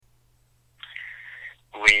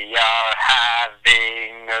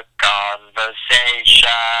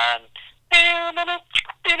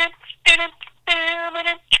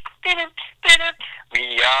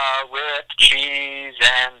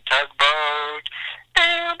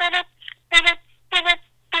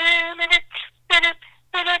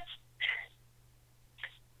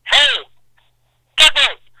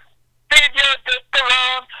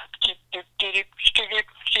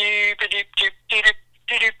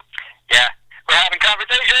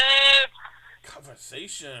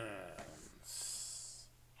Congratulations.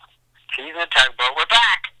 Season of Tugboat, we're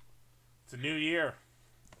back. It's a new year.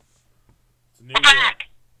 It's a new We're year. back.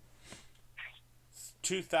 It's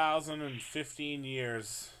 2015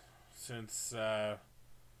 years since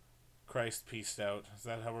Christ peaced out. Is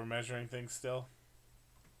that how we're measuring things still?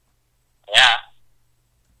 Yeah.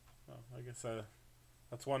 Well, I guess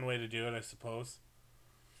that's one way to do it, I suppose.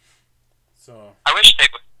 So, I wish they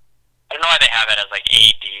would. I don't know why they have it as like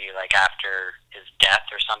AD, like after his death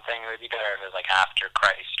or something. It would be better if it was like after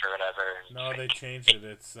Christ or whatever. no, they changed it.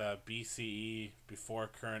 It's BCE, before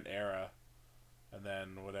current era, and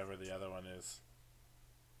then whatever the other one is,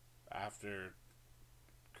 after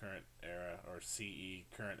current era, or CE,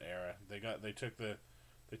 current era. They took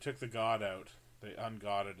the God out. They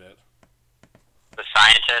ungodded it. The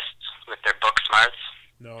scientists with their book smarts.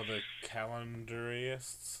 No, the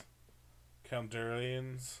Caldurians.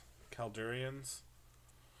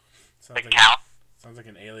 The Sounds like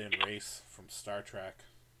an alien race from Star Trek.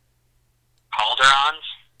 Calderons,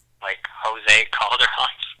 like Jose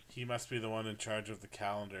Calderon. He must be the one in charge of the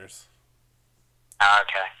calendars. Oh,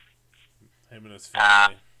 okay. Him and his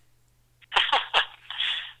family.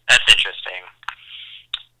 That's interesting.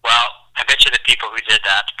 Well, I bet you the people who did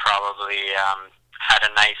that probably had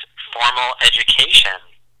a nice formal education.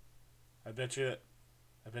 I bet you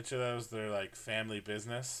that was their like family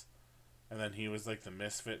business, and then he was like the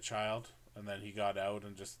misfit child, and then he got out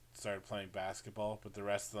and just started playing basketball. But the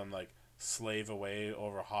rest of them like slave away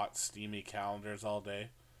over hot, steamy calendars all day,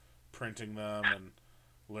 printing them and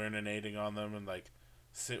learninating on them, and like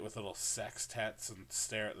sit with little sextets and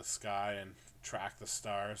stare at the sky and track the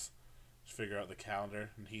stars, figure out the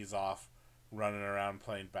calendar. And he's off running around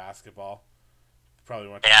playing basketball. Probably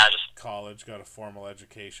went to college, got a formal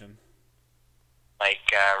education. Like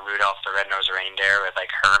Rudolph the Red-Nosed Reindeer with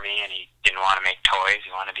like Hermie, and he didn't want to make toys.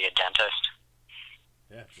 He wanted to be a dentist.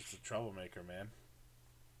 Yeah, just a troublemaker, man.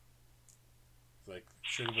 Like,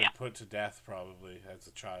 should have been put to death probably as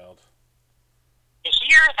a child. You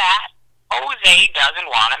hear that? Jose doesn't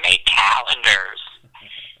want to make calendars.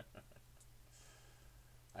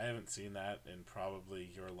 I haven't seen that in probably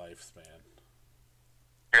your lifespan.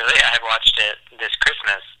 Really? I watched it this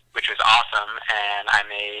Christmas, which was awesome, and I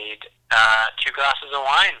made 2 glasses of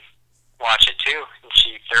wine watch it too, and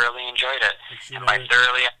she thoroughly enjoyed it. And I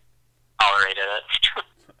thoroughly tolerated it.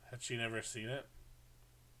 Had she never seen it?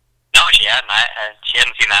 No, she hadn't. She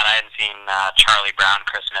hadn't seen that. I hadn't seen Charlie Brown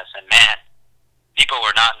Christmas, and man, people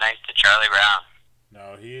were not nice to Charlie Brown.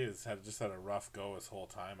 No, he just had a rough go his whole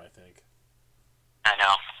time, I think. I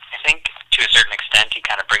know. I think to a certain extent he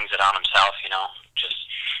kind of brings it on himself, you know. Just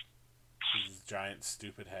his giant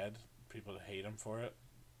stupid head. People hate him for it.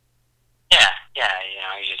 Yeah, you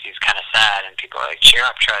know, he's kind of sad, and people are like, cheer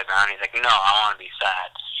up, Charlie Brown. He's like, no, I want to be sad.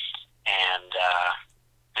 And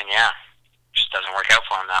yeah, just doesn't work out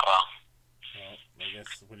for him that well. Well, I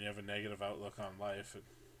guess when you have a negative outlook on life, it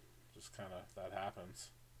just kind of, that happens.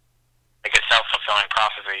 Like a self-fulfilling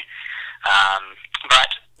prophecy.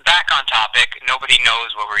 But back on topic, nobody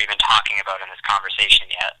knows what we're even talking about in this conversation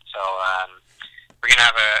yet. So we're going to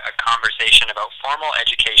have a conversation about formal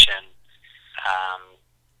education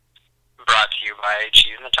brought to you by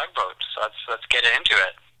Cheese and the Tugboat. So let's get into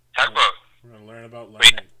it. Tugboat. We're going to learn about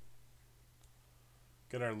learning.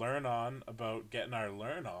 Get our learn on about getting our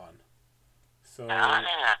learn on. So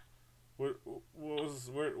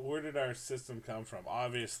where did our system come from?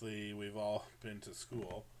 Obviously, we've all been to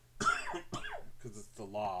school because it's the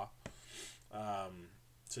law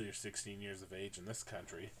till you're 16 years of age in this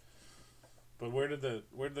country. But where did the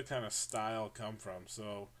kind of style come from?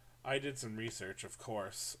 So I did some research, of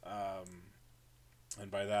course,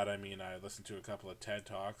 and by that I mean I listened to a couple of TED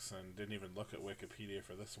Talks and didn't even look at Wikipedia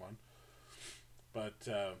for this one. But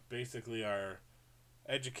basically, our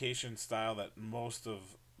education style that most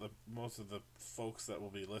of the folks that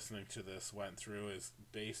will be listening to this went through is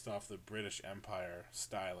based off the British Empire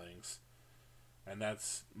stylings, and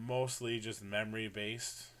that's mostly just memory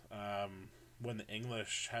based. When the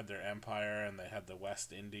English had their empire and they had the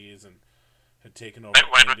West Indies and had taken over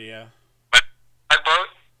India.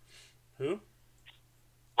 Who?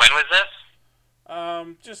 When was this?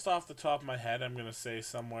 Just off the top of my head, I'm going to say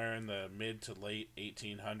somewhere in the mid to late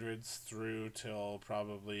 1800s through till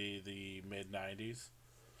probably the mid 90s.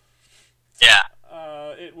 Yeah.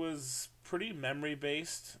 It was pretty memory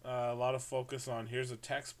based. A lot of focus on here's a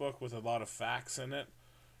textbook with a lot of facts in it.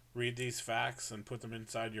 Read these facts and put them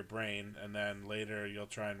inside your brain, and then later you'll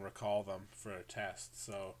try and recall them for a test.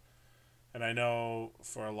 So, and I know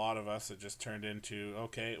for a lot of us it just turned into,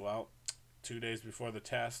 okay, well, 2 days before the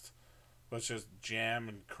test, let's just jam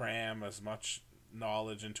and cram as much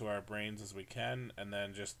knowledge into our brains as we can, and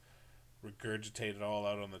then just regurgitate it all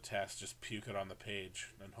out on the test, just puke it on the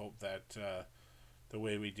page, and hope that the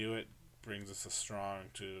way we do it brings us a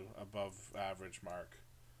strong to above average mark.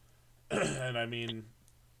 And I mean,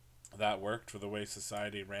 that worked for the way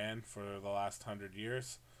society ran for the last 100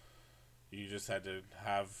 years. You just had to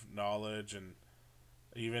have knowledge, and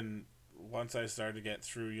even once I started to get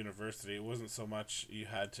through university, it wasn't so much you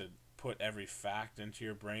had to put every fact into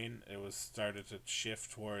your brain. It was started to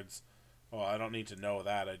shift towards, well, I don't need to know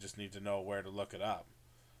that. I just need to know where to look it up.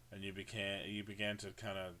 And you began to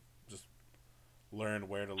kind of just learn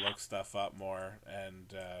where to look stuff up more,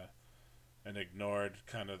 and ignored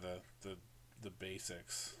kind of the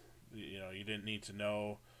basics. You know, you didn't need to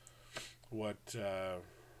know what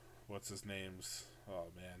what's his name's. Oh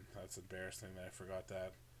man, that's embarrassing that I forgot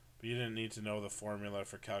that. But you didn't need to know the formula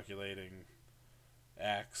for calculating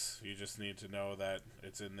X. You just need to know that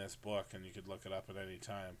it's in this book, and you could look it up at any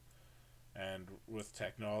time. And with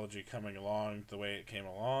technology coming along the way it came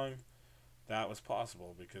along, that was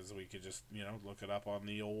possible because we could just, look it up on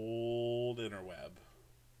the old interweb.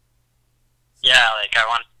 Yeah, like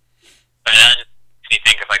but that just makes me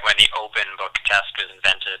think of like when the open book test was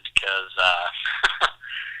invented, because,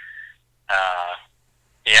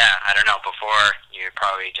 yeah, I don't know, before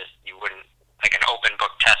you wouldn't, like an open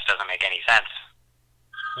book test doesn't make any sense.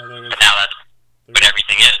 Well, but now that's what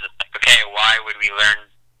everything is. It's like, okay, why would we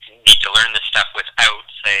need to learn this stuff without,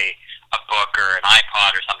 say, a book or an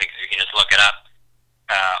iPod or something, because you can just look it up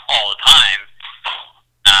all the time.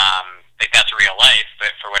 Like that's real life,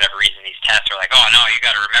 but for whatever reason these tests are like, oh no, you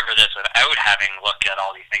got to remember this without having looked at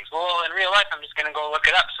all these things. Well, in real life I'm just going to go look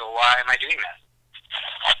it up, so why am I doing that?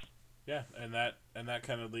 Yeah, and that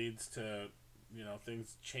kind of leads to,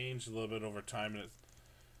 things changed a little bit over time, and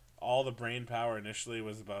all the brain power initially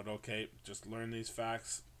was about, okay, just learn these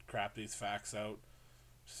facts, crap these facts out.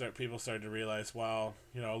 People started to realize, well,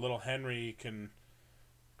 little Henry can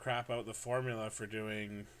crap out the formula for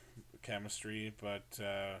doing chemistry, but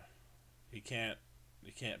he can't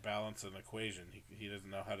balance an equation. He doesn't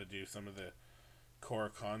know how to do some of the core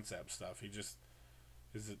concept stuff.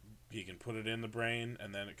 He can put it in the brain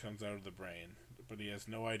and then it comes out of the brain, but he has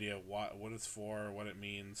no idea what it's for, what it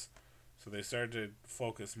means. So they started to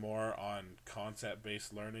focus more on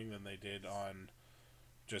concept-based learning than they did on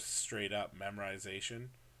just straight up memorization.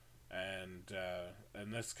 And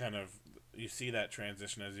this kind of, you see that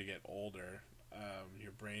transition as you get older.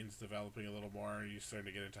 Your brain's developing a little more. You start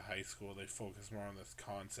to get into high school. They focus more on this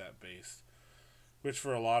concept-based, which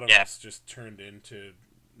for a lot of us just turned into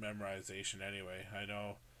memorization anyway. I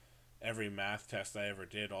know every math test I ever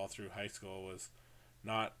did all through high school was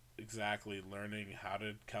not exactly learning how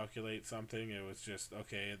to calculate something. It was just,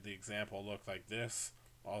 okay, the example looked like this.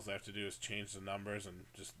 All I have to do is change the numbers and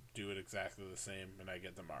just do it exactly the same, and I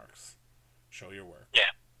get the marks. Show your work.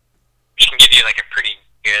 Yeah. Which can give you like a pretty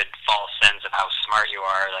good false sense of how smart you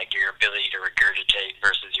are, like your ability to regurgitate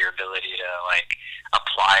versus your ability to like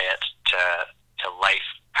apply it to life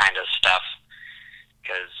kind of stuff.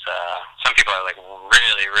 Because some people are like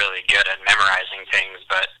really, really good at memorizing things,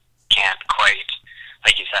 but can't quite,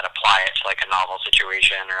 like you said, apply it to like a novel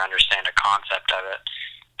situation or understand a concept of it.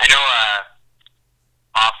 I know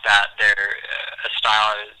off that there a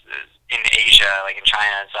style is in Asia, like in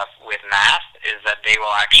China and stuff, with math, is that they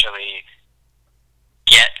will actually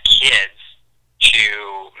get kids to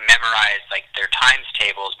memorize like their times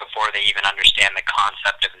tables before they even understand the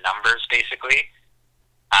concept of numbers, basically.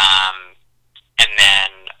 And then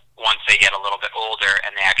once they get a little bit older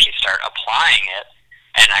and they actually start applying it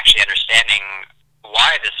and actually understanding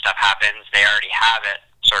why this stuff happens, they already have it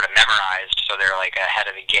sort of memorized, so they're like ahead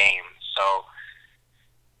of the game. So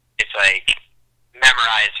it's like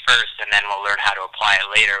memorize first and then we'll learn how to apply it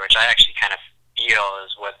later, which I actually kind of feel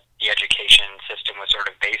is what the education system was sort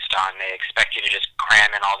of based on. They expect you to just cram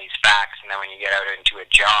in all these facts, and then when you get out into a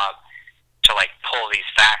job, to like pull these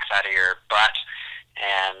facts out of your butt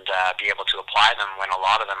and be able to apply them, when a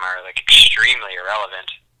lot of them are like extremely irrelevant.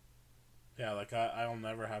 Yeah, like I'll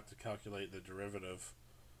never have to calculate the derivative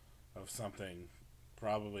of something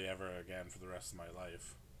probably ever again for the rest of my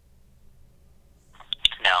life.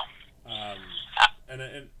 No. And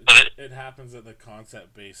it happens that the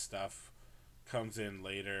concept-based stuff comes in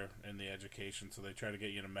later in the education, so they try to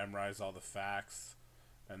get you to memorize all the facts,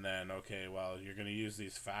 and then, okay, well, you're going to use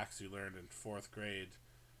these facts you learned in 4th grade,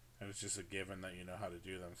 and it's just a given that you know how to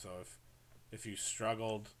do them. So if you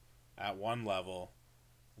struggled at one level,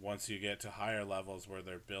 once you get to higher levels where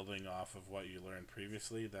they're building off of what you learned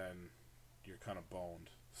previously, then you're kind of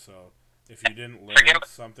boned. So if you didn't learn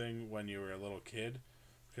something when you were a little kid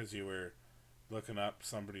because you were looking up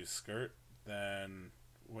somebody's skirt, then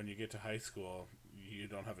when you get to high school, you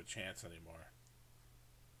don't have a chance anymore.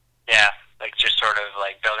 Yeah, like just sort of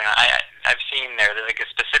like building on. I've seen there's like a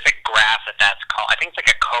specific graph that's called. I think it's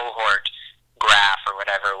like a cohort graph or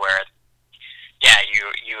whatever, where yeah, you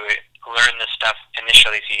learn the stuff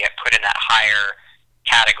initially, so you get put in that higher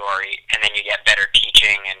category, and then you get better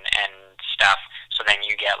teaching and stuff. So then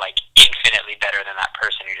you get like infinitely better than that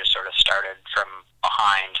person who just sort of started from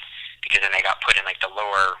behind, because then they got put in like the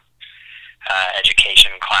lower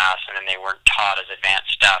education class, and then they weren't taught as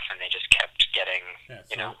advanced stuff, and they just kept getting, yeah,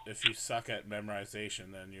 so if you suck at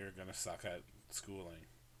memorization, then you're going to suck at schooling.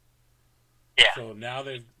 Yeah. So now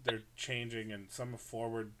they're changing, and some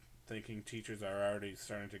forward-thinking teachers are already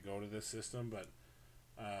starting to go to this system, but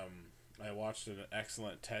I watched an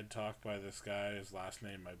excellent TED Talk by this guy. His last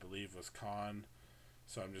name, I believe, was Khan,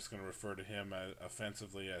 so I'm just going to refer to him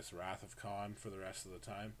offensively as Wrath of Khan for the rest of the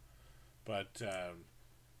time. But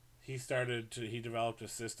he developed a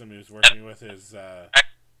system. He was working with his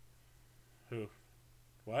who,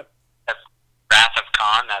 what? Wrath of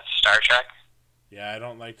Khan. That's Star Trek. Yeah, I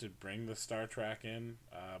don't like to bring the Star Trek in,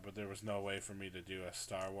 but there was no way for me to do a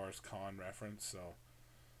Star Wars Khan reference. So,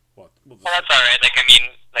 well that's all right. Like, I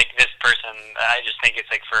mean, like this person, I just think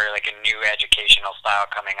it's like for like a new educational style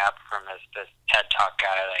coming up from this TED Talk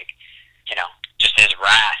guy. Like, just his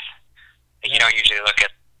wrath. Like, you don't usually look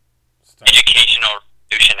at educational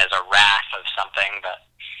revolution as a wrath of something, but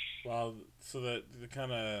so the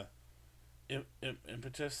kind of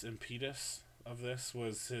impetus of this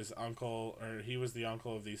was his uncle, or he was the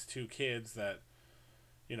uncle of these two kids that,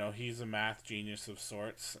 he's a math genius of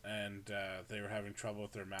sorts, and they were having trouble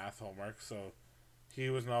with their math homework, so he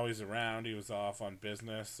wasn't always around. He was off on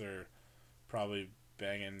business, or probably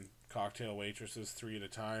banging cocktail waitresses 3 at a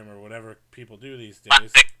time, or whatever people do these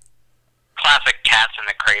days. Classic cats in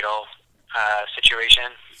the cradle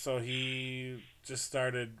situation. So he just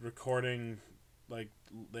started recording, like,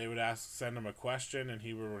 they would send him a question, and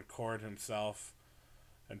he would record himself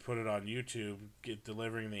and put it on YouTube,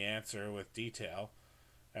 delivering the answer with detail.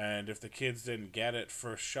 And if the kids didn't get it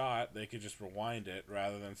first shot, they could just rewind it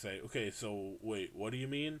rather than say, okay, so wait, what do you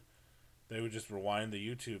mean? They would just rewind the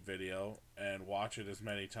YouTube video and watch it as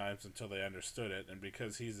many times until they understood it. And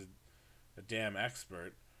because he's a damn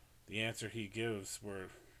expert, the answer he gives were,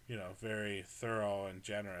 very thorough and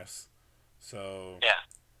generous. So,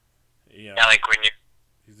 yeah, like when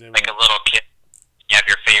you're like a little kid, you have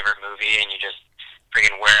your favorite movie and you just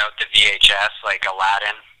freaking wear out the VHS, like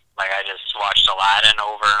Aladdin. Like, I just watched Aladdin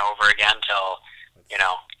over and over again till,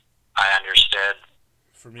 I understood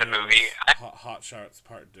for me, the movie. Hot Shots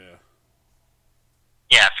Part 2.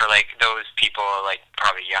 Yeah, for like those people, like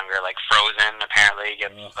probably younger, like Frozen apparently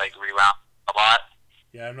gets like rewound a lot.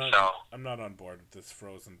 Yeah, I'm not on board with this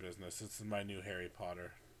Frozen business. It's my new Harry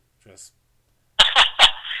Potter. Just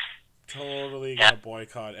totally gonna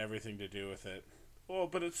boycott everything to do with it. Oh,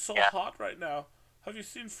 but it's so hot right now. Have you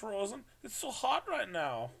seen Frozen? It's so hot right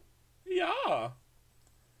now. Yeah.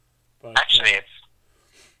 But actually,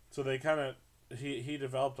 so they kind of he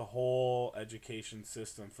developed a whole education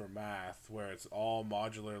system for math where it's all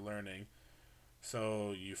modular learning.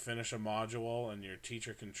 So you finish a module and your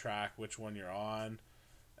teacher can track which one you're on,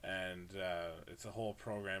 and it's a whole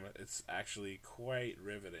program. It's actually quite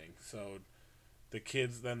riveting. So the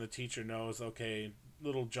kids, then the teacher knows, okay,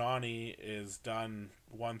 little Johnny is done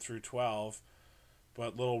 1 through 12,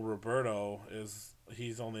 but little Roberto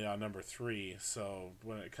he's only on number 3. So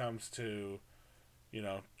when it comes to,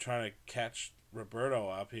 trying to catch Roberto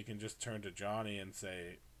up, he can just turn to Johnny and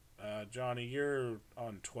say, Johnny, you're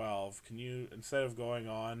on 12. Can you, instead of going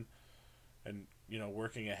on and,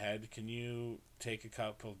 working ahead, can you take a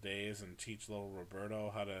couple of days and teach little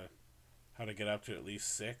Roberto how to get up to at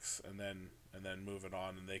least 6, and then move it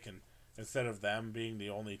on, and they can, instead of them being the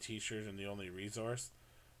only teachers and the only resource,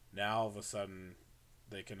 now all of a sudden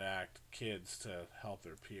they can act kids to help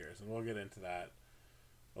their peers. And we'll get into that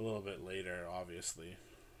a little bit later, obviously.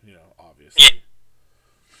 Obviously. Yeah.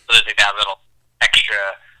 So there's like that little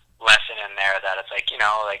extra lesson in there that it's like,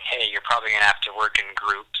 like, hey, you're probably going to have to work in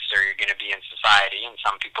groups, or you're going to be in society, and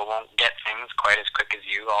some people won't get things quite as quick as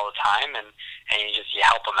you all the time, and you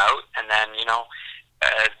help them out, and then,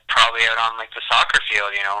 probably out on like the soccer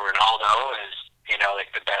field, Ronaldo is,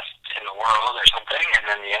 like the best in the world or something, and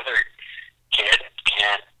then the other kid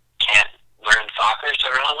can't learn soccer, so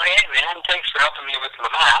we're like, hey man, thanks for helping me with the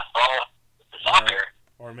math, soccer.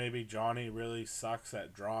 Or maybe Johnny really sucks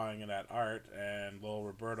at drawing and at art, and little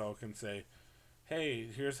Roberto can say, hey,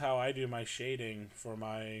 here's how I do my shading for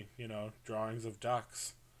my, drawings of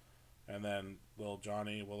ducks. And then little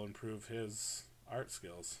Johnny will improve his art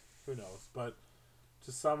skills. Who knows? But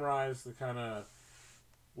to summarize the kind of,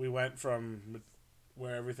 we went from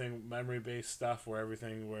where everything memory-based stuff, where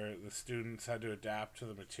the students had to adapt to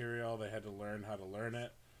the material, they had to learn how to learn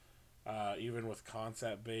it. Even with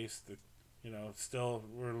concept-based, still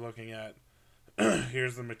we're looking at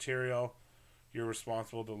here's the material, you're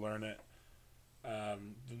responsible to learn it.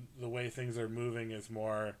 The way things are moving is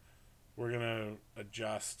more, we're going to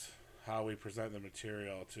adjust how we present the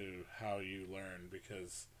material to how you learn,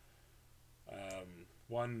 because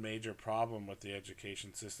one major problem with the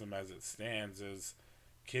education system as it stands is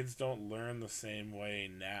kids don't learn the same way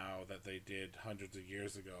now that they did hundreds of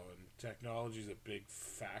years ago, and technology is a big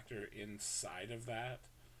factor inside of that.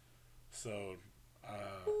 So,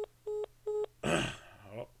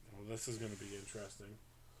 this is going to be interesting.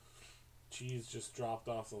 Cheese just dropped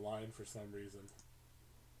off the line for some reason.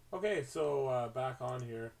 Okay, so back on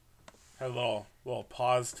here. Had a little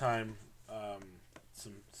pause time.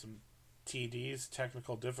 Some TDs,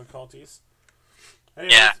 technical difficulties.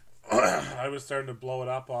 Anyways, yeah. I was starting to blow it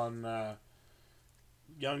up on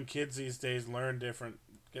young kids these days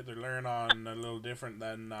get their learn on a little different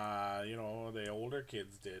than the older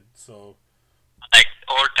kids did. So, like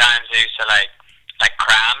old times, they used to like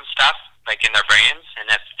cram stuff like in their brains, and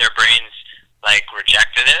if their brains like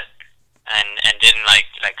rejected it and didn't like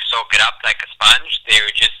soak it up like a sponge, they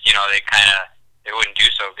would just they wouldn't do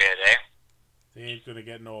so good, eh? They ain't gonna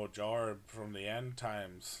get no jar from the end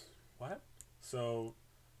times. What? So,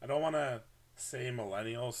 I don't want to say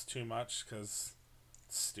millennials too much because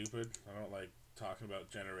it's stupid. I don't like talking about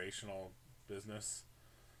generational business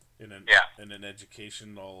in an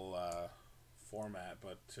educational format.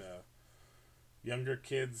 But younger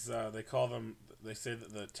kids, they say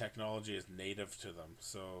that the technology is native to them.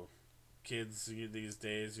 So, kids these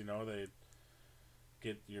days,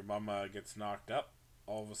 your mama gets knocked up.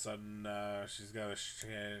 All of a sudden, she's got to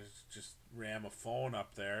just ram a phone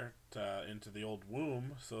up there into the old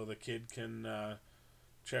womb so the kid can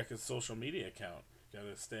check his social media account. Got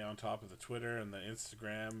to stay on top of the Twitter and the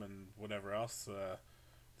Instagram and whatever else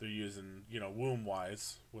they're using,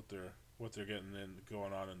 womb-wise, what they're getting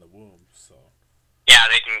going on in the womb. So yeah,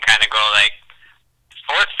 they can kind of go like,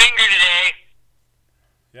 fourth finger today.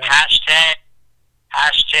 Yeah.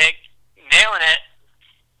 Hashtag nailing it.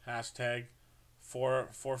 Hashtag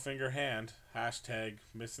four finger hand. Hashtag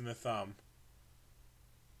missing the thumb.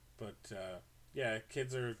 But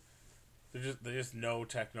kids they just know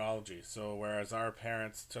technology. So whereas our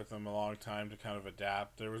parents took them a long time to kind of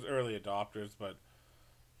adapt, there was early adopters, but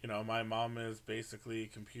my mom is basically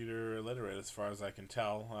computer illiterate as far as I can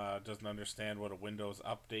tell. Doesn't understand what a Windows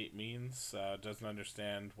update means. Doesn't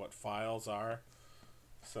understand what files are.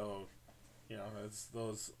 So, as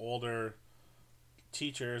those older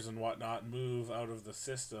teachers and whatnot move out of the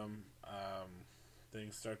system,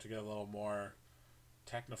 things start to get a little more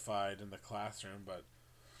technified in the classroom. But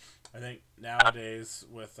I think nowadays,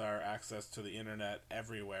 with our access to the internet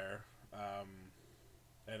everywhere,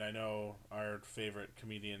 and I know our favorite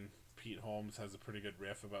comedian Pete Holmes has a pretty good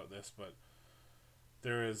riff about this, but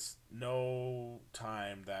there is no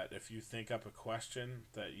time that if you think up a question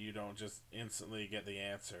that you don't just instantly get the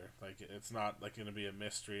answer. Like, it's not like going to be a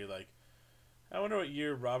mystery. Like, I wonder what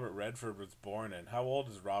year Robert Redford was born in. How old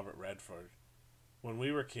is Robert Redford? When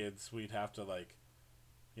we were kids, we'd have to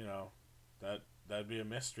that'd be a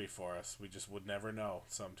mystery for us. We just would never know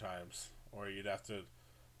sometimes. Or you'd have to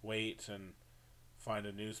wait and find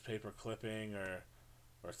a newspaper clipping or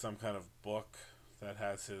some kind of book that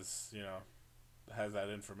has his, has that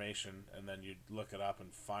information, and then you'd look it up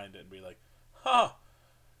and find it and be like,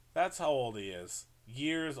 that's how old he is.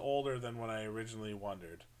 Years older than when I originally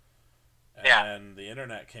wondered. And then the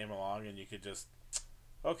internet came along and you could just,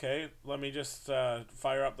 okay, let me just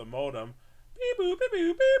fire up the modem. Beep, boop, beep,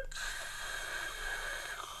 boop, beep.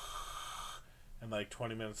 And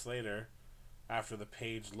 20 minutes later, after the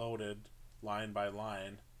page loaded line by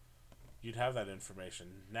line, you'd have that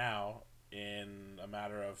information. Now, in a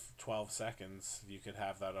matter of 12 seconds, you could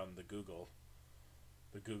have that on the Googling.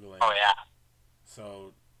 Oh, yeah.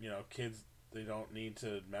 So, kids, they don't need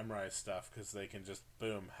to memorize stuff because they can just,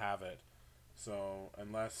 boom, have it. So,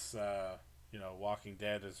 unless, Walking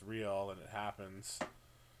Dead is real and it happens,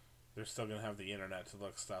 they're still going to have the internet to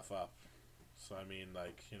look stuff up. So, I mean,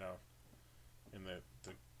 in the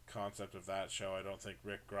concept of that show, I don't think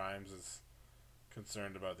Rick Grimes is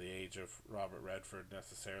concerned about the age of Robert Redford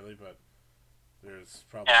necessarily, but there's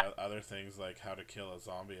probably other things like how to kill a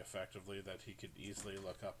zombie effectively that he could easily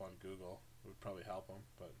look up on Google. It would probably help him.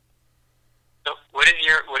 But so, what does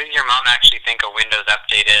your mom actually think a Windows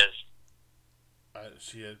update is?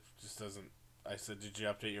 She just doesn't. I said, "Did you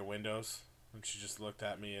update your Windows?" And she just looked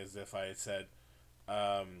at me as if I had said,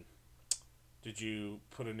 did you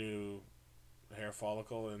put a new hair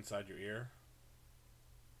follicle inside your ear?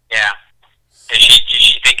 Yeah. Does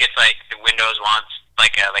she think it's like the Windows wants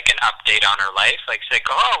like an update on her life? Like, it's like,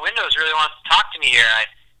 oh, Windows really wants to talk to me here.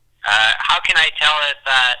 How can I tell it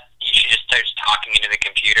that she just starts talking into the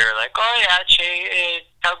computer? Like, oh yeah,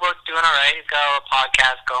 Tugboat's doing all right. He's got a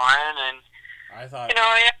podcast going, and I thought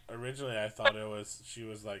yeah. originally I thought she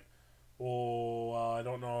was like, oh, well, I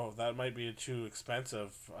don't know, that might be too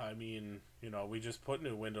expensive. I mean, we just put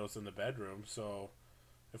new windows in the bedroom, so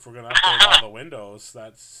if we're gonna upgrade all the windows,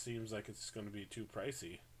 that seems like it's gonna be too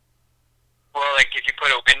pricey. Well, like if you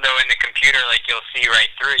put a window in the computer, like you'll see right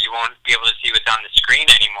through it. You won't be able to see what's on the screen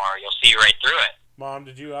anymore. You'll see right through it. Mom,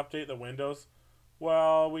 did you update the windows?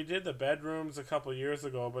 Well, we did the bedrooms a couple years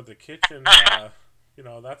ago, but the kitchen,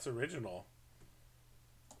 that's original.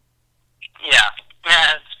 Yeah,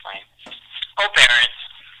 that's fine. Oh, parents.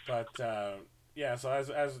 But yeah, so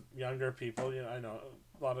as younger people, I know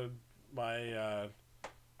a lot of my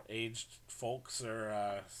aged folks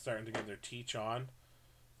are starting to get their teach on.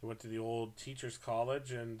 They went to the old teachers'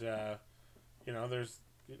 college, and there's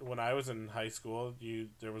when I was in high school,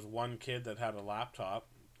 there was one kid that had a laptop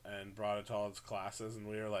and brought it to all his classes, and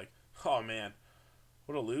we were like, oh man,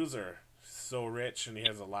 what a loser! So rich, and he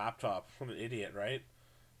has a laptop. What an idiot, right?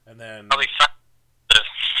 And then I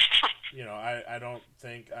don't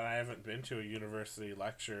think, and I haven't been to a university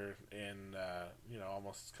lecture in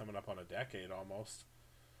almost coming up on a decade almost.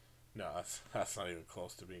 No, that's not even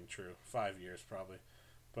close to being true. 5 years probably.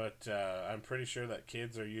 But I'm pretty sure that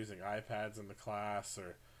kids are using iPads in the class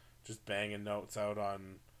or just banging notes out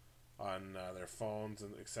on their phones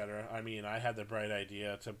and etc. I mean, I had the bright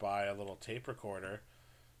idea to buy a little tape recorder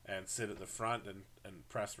and sit at the front and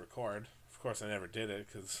press record. Of course, I never did it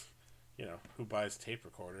because, who buys tape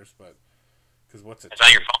recorders? But because what's a tape? It's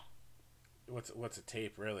on your phone. What's a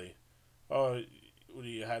tape really? Oh,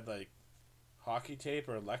 you had like hockey tape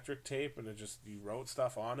or electric tape, and you wrote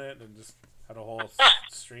stuff on it and just had a whole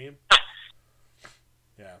stream.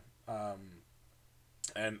 Yeah.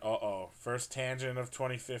 And first tangent of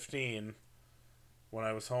 2015. When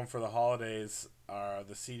I was home for the holidays,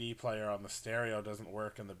 the CD player on the stereo doesn't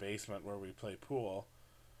work in the basement where we play pool.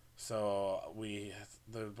 So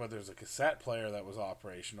but there's a cassette player that was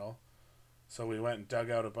operational. So we went and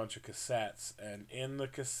dug out a bunch of cassettes, and in the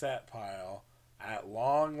cassette pile, at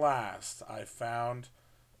long last, I found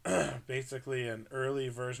basically an early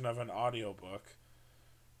version of an audiobook,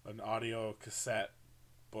 an audio cassette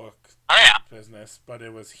book business, but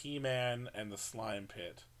it was He-Man and the Slime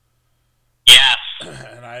Pit. Yes.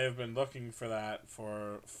 And I have been looking for that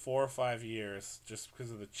for 4 or 5 years just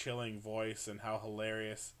because of the chilling voice and how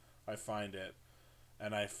hilarious I find it.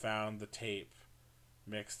 And I found the tape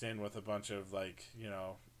mixed in with a bunch of 80s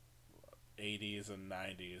and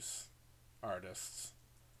 90s artists.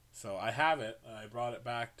 So I have it, and I brought it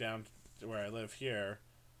back down to where I live here.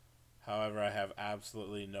 However, I have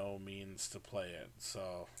absolutely no means to play it.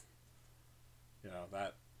 So,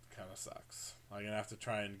 that kind of sucks. I'm going to have to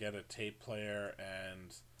try and get a tape player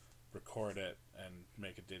and record it and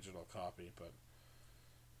make a digital copy. But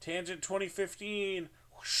Tangent 2015.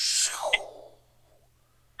 So,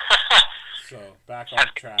 back on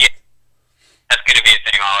track. That's going to be a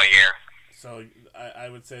thing all year. So I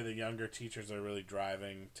would say the younger teachers are really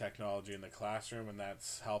driving technology in the classroom, and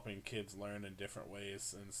that's helping kids learn in different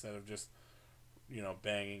ways instead of just,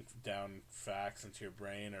 banging down facts into your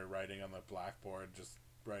brain or writing on the blackboard, just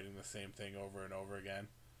writing the same thing over and over again.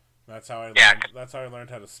 That's how I learned. That's how I learned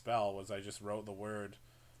how to spell. Was I just wrote the word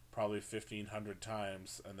probably 1,500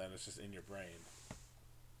 times, and then it's just in your brain.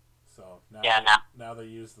 So now they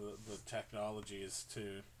use the technologies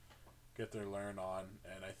to get their learn on,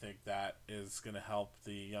 and I think that is going to help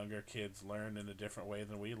the younger kids learn in a different way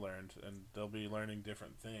than we learned, and they'll be learning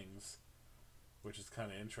different things, which is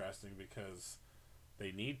kind of interesting because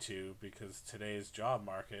they need to, because today's job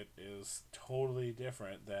market is totally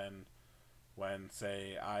different than when,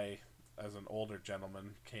 say, I, as an older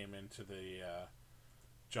gentleman, came into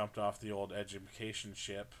jumped off the old education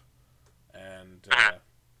ship and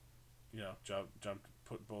jumped,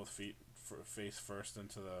 put both feet face first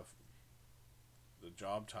into the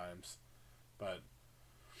job times. But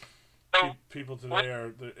people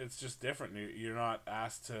today it's just different. You're not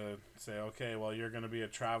asked to say, okay, well, you're going to be a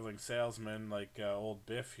traveling salesman like old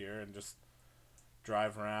Biff here and just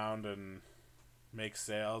drive around and make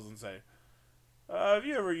sales and say, have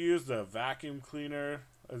you ever used a vacuum cleaner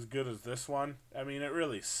as good as this one? I mean, it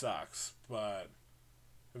really sucks, but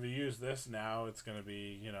if you use this now, it's going to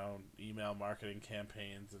be, email marketing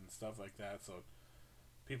campaigns and stuff like that. So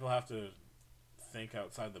people have to think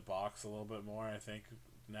outside the box a little bit more. I think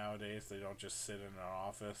nowadays they don't just sit in an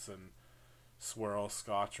office and swirl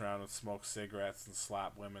scotch around and smoke cigarettes and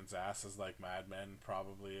slap women's asses like Mad Men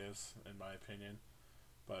probably is, in my opinion.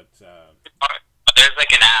 But there's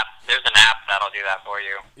like an app. There's an app that'll do that for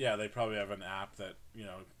you. Yeah, they probably have an app that, you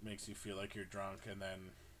know, makes you feel like you're drunk, and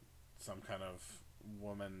then some kind of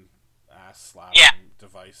woman ass slapping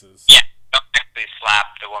devices. Yeah, you don't actually slap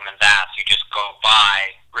the woman's ass. You just go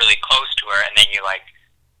by really close to her, and then you like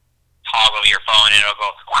toggle your phone, and it'll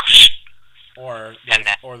go whoosh.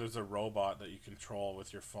 Or there's a robot that you control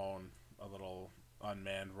with your phone, a little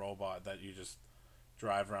unmanned robot that you just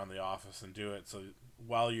drive around the office and do it. So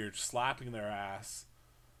while you're slapping their ass,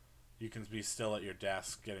 you can be still at your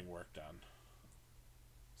desk getting work done.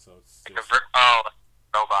 So it's just,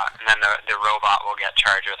 robot, and then the robot will get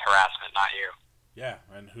charged with harassment, not you. Yeah,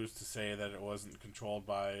 and who's to say that it wasn't controlled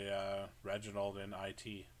by Reginald in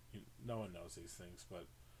IT? No one knows these things, but...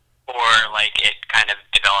 Or, like, it kind of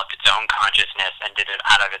developed its own consciousness and did it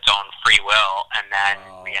out of its own free will, and then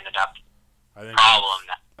we ended up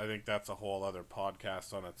I think that's a whole other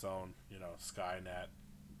podcast on its own, you know, Skynet,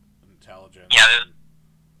 intelligence. Yeah,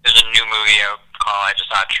 there's a new movie I just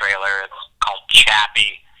saw a trailer, it's called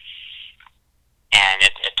Chappie, and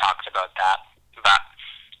it talks about that. But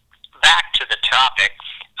back to the topic,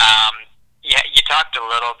 you talked a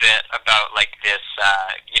little bit about like this,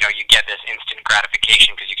 you get this instant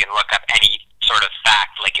gratification because you can look up any sort of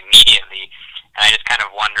fact like immediately, and I just kind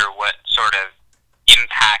of wonder what sort of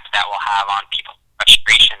impact that will have on people's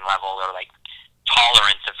frustration level or like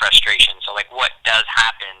tolerance of frustration. So like what does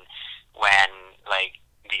happen when like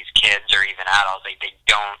these kids or even adults, like they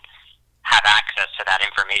don't have access to that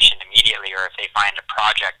information immediately, or if they find a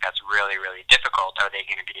project that's really, really difficult, are they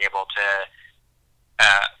going to be able to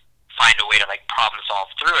find a way to like problem solve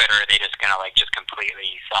through it, or are they just going to like just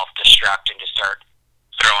completely self-destruct and just start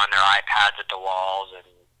throwing their iPads at the walls and,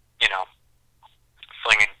 you know,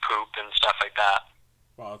 flinging poop and stuff like that?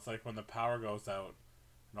 Well, it's like when the power goes out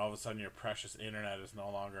and all of a sudden your precious internet is no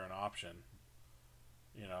longer an option.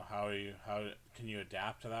 You know, how can you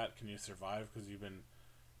adapt to that? Can you survive? Because you've been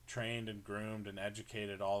trained and groomed and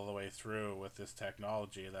educated all the way through with this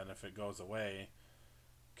technology. Then if it goes away,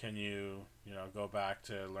 can you go back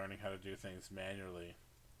to learning how to do things manually,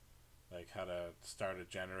 like how to start a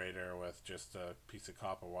generator with just a piece of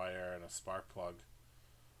copper wire and a spark plug?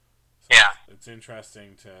 So yeah, it's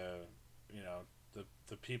interesting to,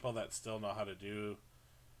 the people that still know how to do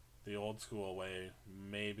the old school way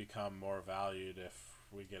may become more valued if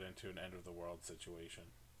we get into an end of the world situation.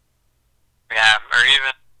 Yeah, or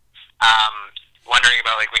even wondering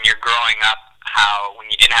about like when you're growing up, how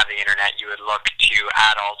when you didn't have the internet, you would look to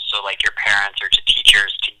adults, so like your parents or to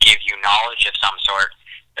teachers, to give you knowledge of some sort.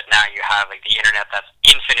 But now you have like the internet that's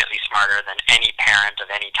infinitely smarter than any parent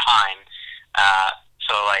of any time.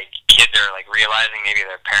 So like kids are like realizing maybe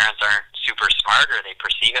their parents aren't super smart, or they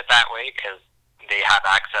perceive it that way because they have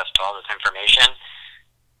access to all this information.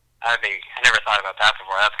 I never thought about that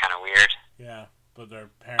before. That's kind of weird. Yeah, but their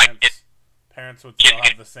parents would still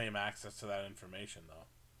have the same access to that information, though.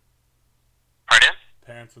 Pardon?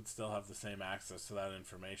 Parents would still have the same access to that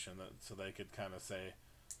information, so they could kind of say,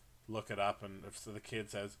 look it up, and if the kid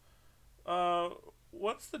says,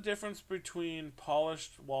 what's the difference between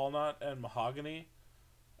polished walnut and mahogany?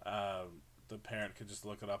 The parent could just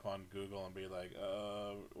look it up on Google and be like,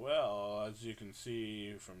 well, as you can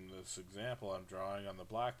see from this example I'm drawing on the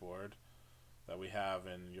blackboard that we have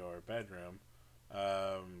in your bedroom,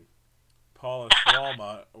 polished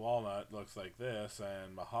walnut looks like this,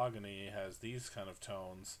 and mahogany has these kind of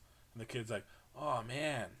tones. And the kid's like, oh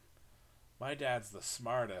man, my dad's the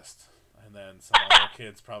smartest. And then some other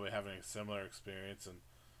kid's probably having a similar experience, and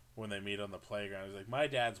when they meet on the playground, he's like, my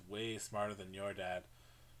dad's way smarter than your dad.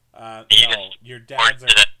 No, your dads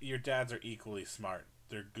are equally smart.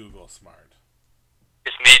 They're Google smart.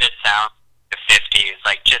 Just made it sound the 50s,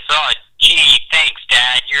 like just, gee, thanks,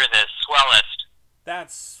 Dad, you're the swellest.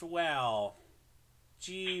 That's swell.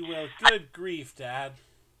 Gee, well, good grief, Dad.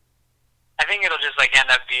 I think it'll just like end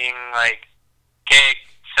up being like, okay,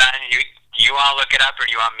 son, do you want to look it up, or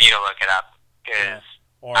do you want me to look it up? Yeah.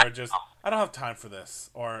 Or I don't have time for this,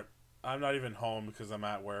 or I'm not even home because I'm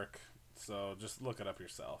at work. So just look it up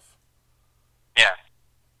yourself. Yeah.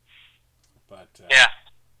 But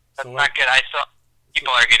that's not good. I saw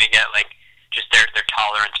people are going to get like just their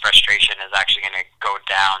tolerance, frustration is actually going to go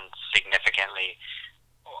down significantly,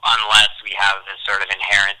 unless we have this sort of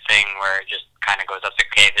inherent thing where it just kind of goes up.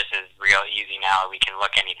 Okay, this is real easy now. We can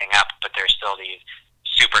look anything up, but there's still these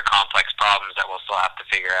super complex problems that we'll still have to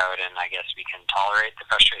figure out, and I guess we can tolerate the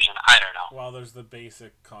frustration. I don't know. Well, there's the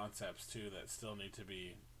basic concepts too that still need to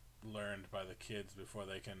be learned by the kids before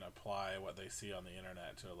they can apply what they see on the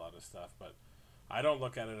internet to a lot of stuff. But I don't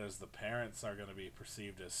look at it as the parents are going to be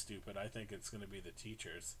perceived as stupid. I think it's going to be the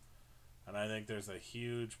teachers. And I think there's a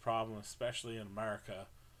huge problem, especially in America,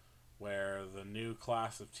 where the new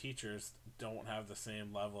class of teachers don't have the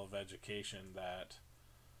same level of education that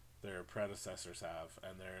their predecessors have,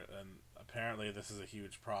 and apparently this is a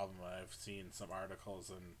huge problem. I've seen some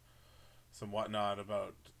articles and some whatnot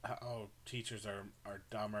about how teachers are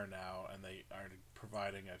dumber now, and they are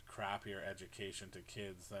providing a crappier education to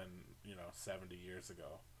kids than 70 years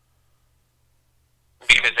ago.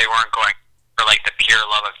 Because they weren't going for like the pure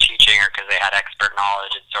love of teaching, or because they had expert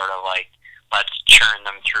knowledge. It's sort of like, let's churn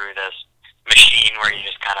them through this machine where you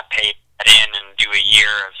just kind of pay it in and do a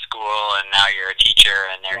year of school, and now you're a teacher,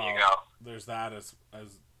 and there you go. There's that as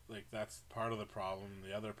like, that's part of the problem.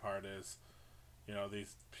 The other part is,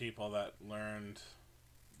 these people that learned,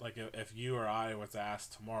 like, if you or I was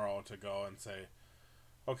asked tomorrow to go and say,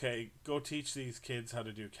 okay, go teach these kids how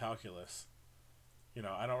to do calculus.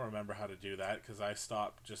 I don't remember how to do that because I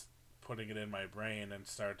stopped just putting it in my brain and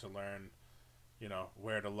started to learn,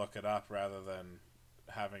 where to look it up rather than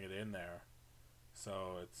having it in there.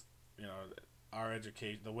 So it's, our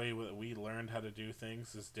education, the way we learned how to do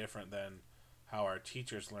things is different than how our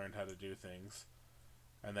teachers learned how to do things.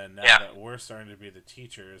 And then now that we're starting to be the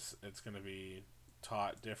teachers, it's going to be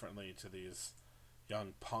taught differently to these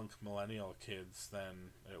young punk millennial kids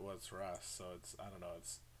than it was for us. So it's, I don't know,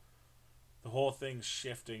 it's, the whole thing's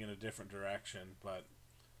shifting in a different direction. But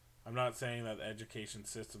I'm not saying that the education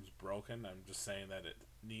system's broken. I'm just saying that it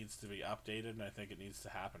needs to be updated, and I think it needs to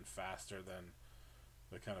happen faster than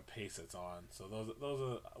the kind of pace it's on. So those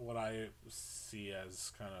are what I see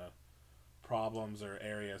as kind of problems or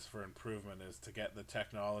areas for improvement, is to get the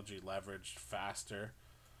technology leveraged faster,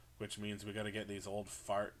 which means we got to get these old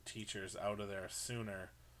fart teachers out of there sooner,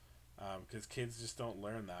 because kids just don't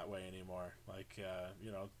learn that way anymore. Like,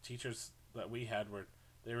 teachers that we had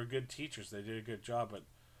they were good teachers. They did a good job, but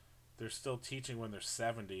they're still teaching when they're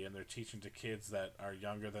 70, and they're teaching to kids that are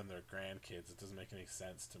younger than their grandkids. It doesn't make any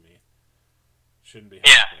sense to me. Shouldn't be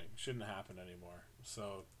happening. Shouldn't happen anymore.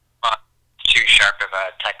 So too sharp of a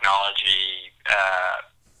technology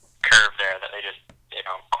curve there that they just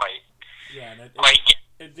quite. Yeah, and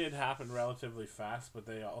it did happen relatively fast, but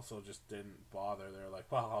they also just didn't bother. They were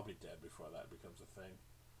like, "Well, I'll be dead before that becomes a thing."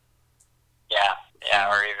 Yeah,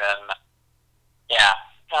 or even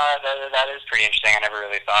that is pretty interesting. I never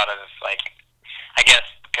really thought of, like, I guess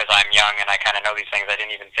because I'm young and I kind of know these things, I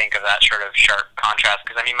didn't even think of that sort of sharp contrast.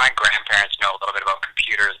 Because, I mean, my grandparents know a little bit about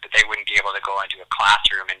computers, but they wouldn't be able to go into a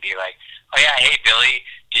classroom and be like, oh, yeah, hey, Billy,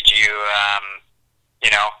 did you,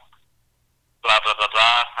 blah, blah, blah,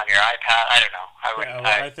 blah, on your iPad? I don't know.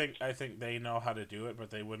 I think they know how to do it,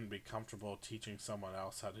 but they wouldn't be comfortable teaching someone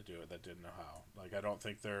else how to do it that didn't know how. Like, I don't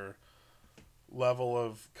think their level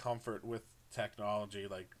of comfort with technology,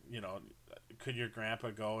 like, could your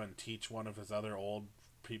grandpa go and teach one of his other old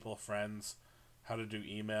friends how to do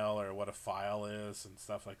email or what a file is and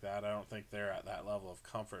stuff like that? I don't think they're at that level of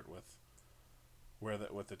comfort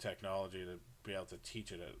with the technology to be able to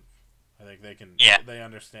teach it. I think they can. Yeah. They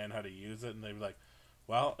understand how to use it, and they'd be like,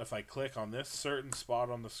 well, if I click on this certain spot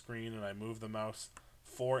on the screen and I move the mouse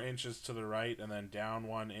 4 inches to the right and then down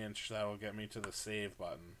 1 inch, that will get me to the save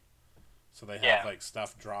button. So they have like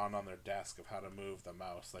stuff drawn on their desk of how to move the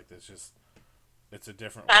mouse. Like, it's a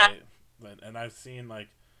different way. And I've seen, like,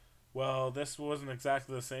 well, this wasn't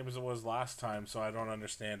exactly the same as it was last time, so I don't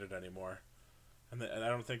understand it anymore. And I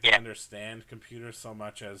don't think they understand computers so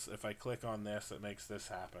much as, if I click on this, it makes this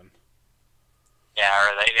happen. Yeah,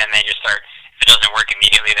 or they just start, if it doesn't work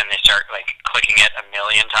immediately, then they start, like, clicking it a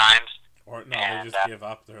million times. Or, no, they just give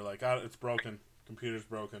up. They're like, oh, it's broken. Computer's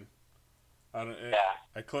broken.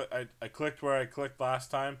 I clicked where I clicked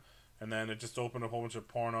last time, and then it just opened a whole bunch of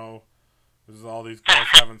porno. There's all these girls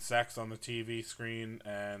having sex on the TV screen,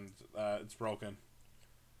 and it's broken.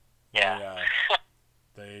 Yeah.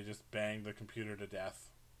 They just banged the computer to death.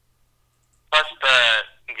 Plus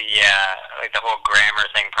the whole grammar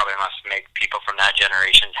thing probably must make people from that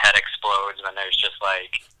generation's head explodes when there's just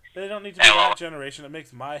like... They don't need to be that generation. It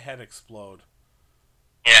makes my head explode.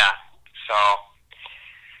 Yeah, so...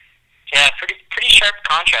 Yeah, pretty sharp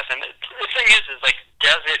contrast. And the thing is like,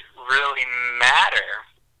 does it really matter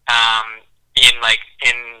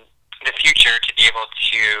in the future to be able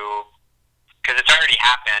to, because it's already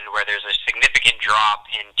happened where there's a significant drop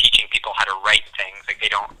in teaching people how to write things. Like, they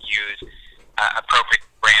don't use appropriate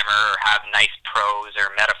grammar or have nice prose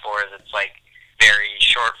or metaphors. It's like very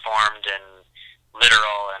short-formed and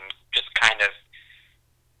literal and just kind of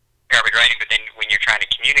garbage writing. But then when you're trying to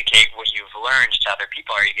communicate what you've learned to other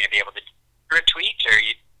people, are you going to be able to do a tweet, or are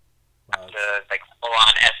you have to like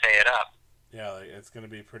full-on essay it up? Yeah, like, it's going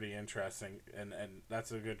to be pretty interesting, and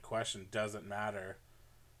that's a good question. Does it matter?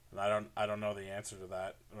 And I don't know the answer to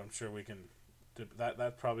that. I'm sure we can.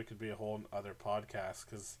 That probably could be a whole other podcast,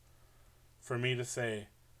 because for me to say,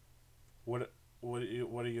 what are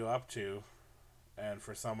you up to, and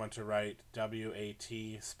for someone to write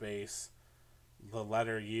WAT space the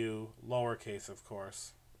letter U, lowercase of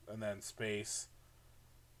course, and then space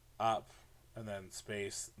up, and then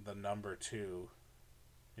space the number 2.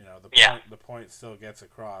 You know, the point still gets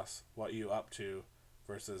across what you up to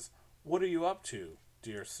versus what are you up to,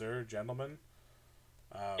 dear sir, gentlemen.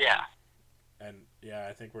 Yeah. And yeah,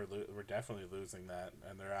 I think we're definitely losing that,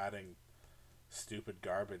 and they're adding stupid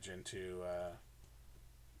garbage into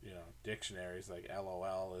dictionaries. Like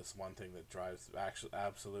LOL is one thing that drives actually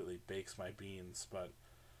absolutely bakes my beans. But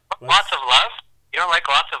lots of love. You don't like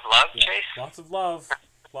lots of love, yeah, Chase? Lots of love,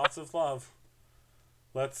 lots of love.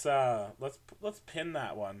 Let's pin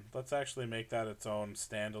that one. Let's actually make that its own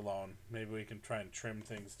standalone. Maybe we can try and trim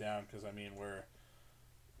things down, because I mean we're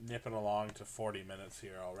nipping along to 40 minutes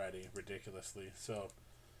here already, ridiculously. So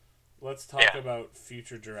let's talk about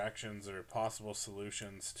future directions or possible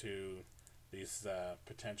solutions to these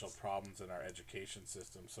potential problems in our education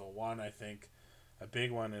system. So one, I think a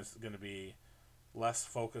big one is going to be less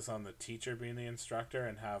focus on the teacher being the instructor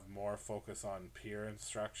and have more focus on peer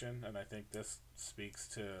instruction. And I think this speaks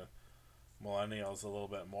to millennials a little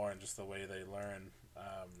bit more, and just the way they learn,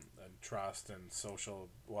 and trust and social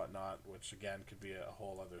whatnot, which again could be a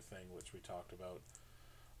whole other thing which we talked about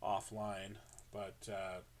offline. But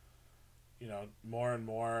more and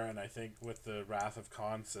more, and I think with the Wrath of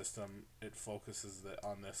Khan system, it focuses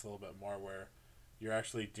on this a little bit more, where you're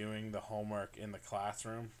actually doing the homework in the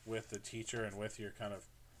classroom with the teacher and with your kind of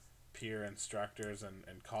peer instructors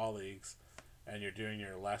and colleagues, and you're doing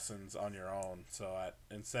your lessons on your own. So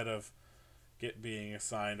instead of being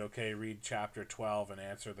assigned, okay, read chapter 12 and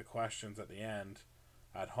answer the questions at the end,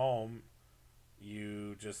 at home,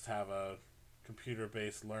 you just have a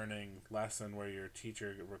computer-based learning lesson where your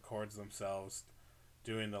teacher records themselves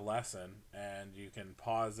doing the lesson, and you can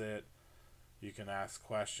pause it, you can ask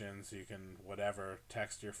questions, you can whatever,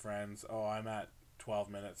 text your friends, oh, I'm at 12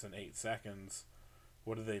 minutes and 8 seconds,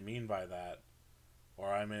 what do they mean by that?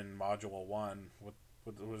 Or I'm in module 1,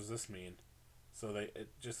 what does this mean? So it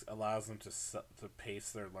just allows them to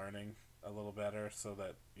pace their learning a little better, so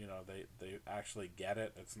that they actually get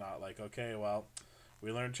it. It's not like, okay, well,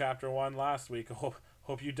 we learned chapter 1 last week.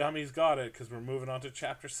 Hope you dummies got it, because we're moving on to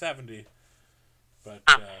chapter 70. But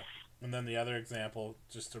and then the other example,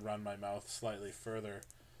 just to run my mouth slightly further,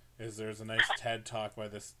 is there's a nice TED talk by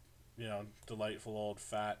this delightful old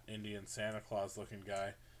fat Indian Santa Claus looking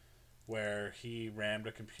guy, where he rammed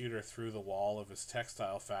a computer through the wall of his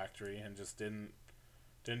textile factory and just didn't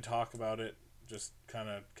talk about it, just kind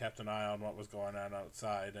of kept an eye on what was going on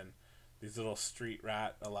outside. And these little street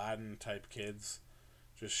rat Aladdin type kids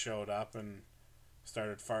just showed up and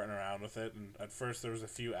started farting around with it. And at first there was a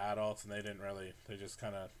few adults, and they just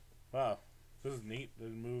kind of, wow, this is neat.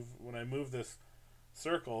 When I move this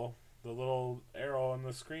circle, the little arrow on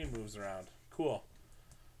the screen moves around. Cool.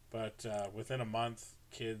 But within a month,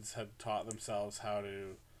 kids had taught themselves how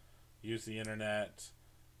to use the internet,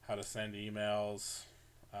 how to send emails,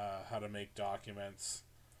 how to make documents,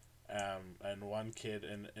 and one kid,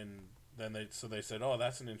 and then they said, oh,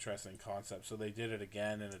 that's an interesting concept. So they did it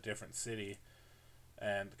again in a different city,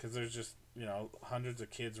 and because there's just hundreds of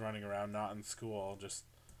kids running around, not in school, just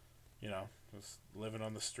living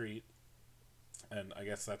on the street. And I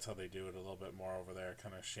guess that's how they do it a little bit more over there,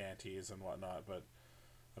 kind of shanties and whatnot. But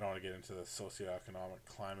I don't want to get into the socioeconomic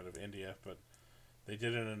climate of India, but they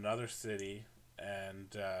did it in another city,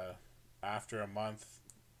 and after a month,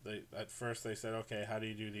 at first they said, okay, how do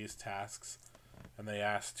you do these tasks? And they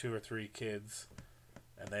asked 2 or 3 kids,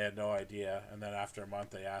 and they had no idea. And then after a month,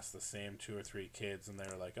 they asked the same 2 or 3 kids, and they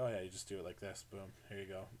were like, oh yeah, you just do it like this. Boom, here you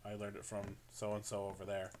go. I learned it from so-and-so over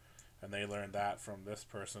there. And they learned that from this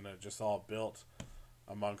person, and it just all built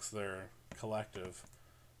amongst their collective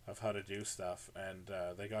of how to do stuff. And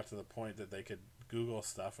they got to the point that they could Google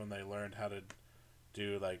stuff, and they learned how to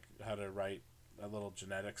do, like, how to write a little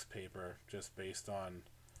genetics paper just based on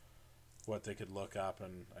what they could look up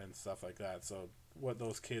and stuff like that. So what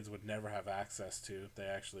those kids would never have access to, they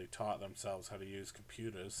actually taught themselves how to use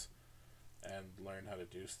computers and learn how to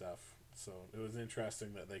do stuff. So it was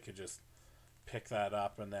interesting that they could just pick that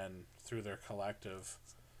up, and then through their collective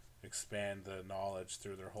expand the knowledge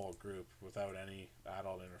through their whole group without any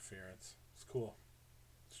adult interference. It's cool.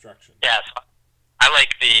 Instruction. Yeah, I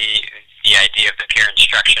like the idea of the peer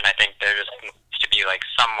instruction. I think there just needs to be like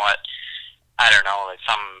somewhat, I don't know, like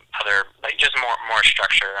some other, like just more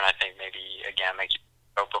structure. And I think maybe again, like you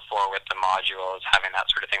spoke before with the modules, having that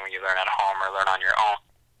sort of thing where you learn at home or learn on your own.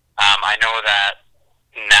 I know that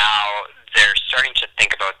now they're starting to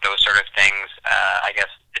think about those sort of things. I guess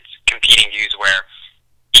it's competing views where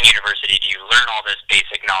in university do you learn all this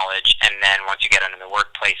basic knowledge and then once you get into the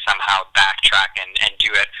workplace somehow backtrack and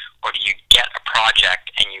do it, or do you get a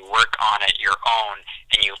project and you work on it your own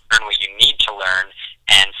and you learn what you need to learn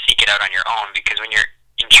and seek it out on your own? Because when you're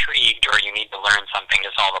intrigued or you need to learn something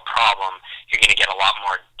to solve a problem, you're going to get a lot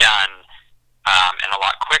more done and a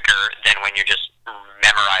lot quicker than when you're just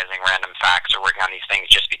memorizing random facts or working on these things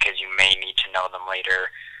just because you may need to know them later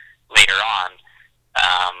on.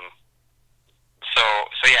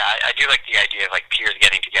 So yeah, I do like the idea of like peers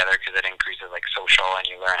getting together because it increases like social and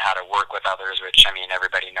you learn how to work with others, which I mean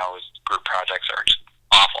everybody knows group projects are just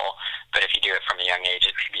awful, but if you do it from a young age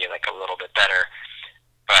it may be like a little bit better.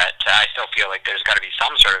 But I still feel like there's got to be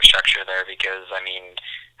some sort of structure there because I mean,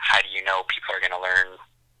 how do you know people are going to learn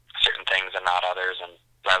certain things and not others and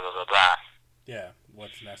blah blah blah blah. Yeah,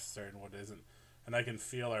 what's necessary and what isn't. And I can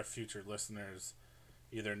feel our future listeners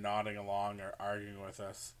either nodding along or arguing with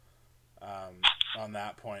us on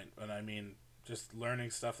that point. And I mean, just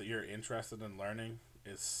learning stuff that you're interested in learning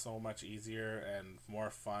is so much easier and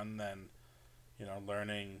more fun than, you know,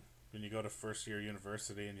 learning when you go to first year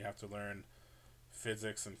university and you have to learn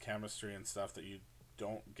physics and chemistry and stuff that you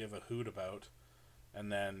don't give a hoot about.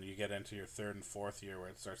 And then you get into your third and fourth year where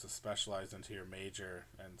it starts to specialize into your major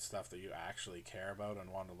and stuff that you actually care about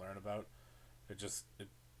and want to learn about. It just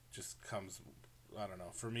comes, I don't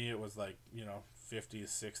know. For me, it was like, you know, 50s,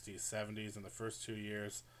 60s, 70s in the first 2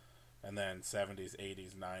 years, and then 70s,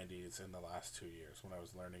 80s, 90s in the last 2 years when I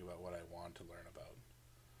was learning about what I want to learn about.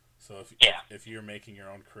 So if you're making your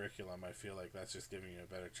own curriculum, I feel like that's just giving you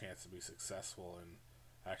a better chance to be successful and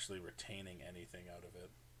actually retaining anything out of it.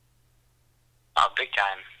 Oh, big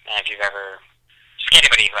time. And if you've ever, just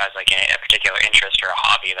anybody who has like a particular interest or a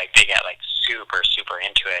hobby, like they get like super, super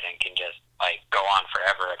into it and can just like go on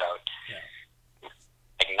forever about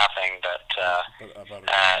like nothing but about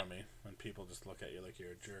economy, and people just look at you like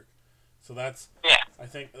you're a jerk. So that's, I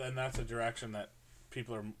think, and that's a direction that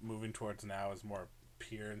people are moving towards now is more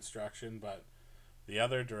peer instruction, but the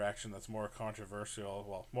other direction that's more controversial,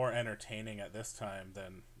 well, more entertaining at this time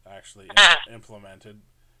than actually implemented,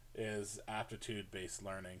 is aptitude-based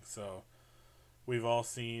learning. So we've all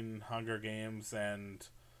seen Hunger Games, and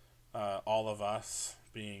all of us,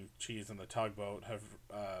 being Cheese in the Tugboat, have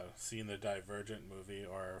seen the Divergent movie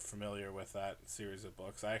or are familiar with that series of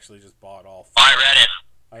books. I actually just bought all four. I read it.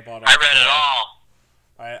 I read it all.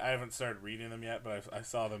 I haven't started reading them yet, but I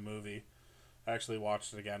saw the movie. I actually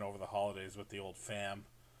watched it again over the holidays with the old fam,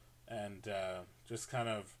 and just kind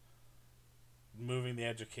of moving the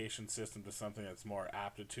education system to something that's more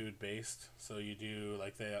aptitude based. So you do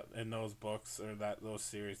like they in those books or those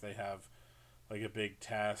series they have like a big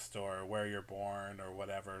test or where you're born or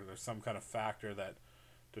whatever. There's some kind of factor that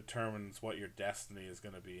determines what your destiny is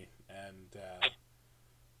going to be. And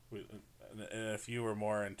if you were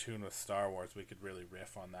more in tune with Star Wars, we could really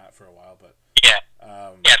riff on that for a while. But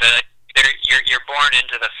you're born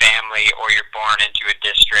into the family or you're born into a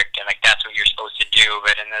district, and like that's what you're supposed to do.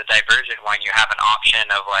 But in the Divergent one, you have an option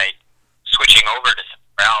of like switching over to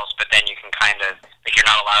somewhere else, but then you can kind of like you're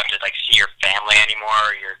not allowed to like see your family anymore.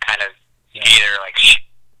 Or you're kind of either like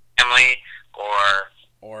family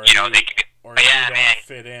or you know they can be, or if you don't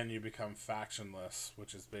fit in, you become factionless,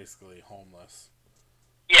 which is basically homeless.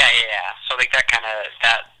 Yeah. So like that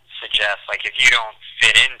suggests like if you don't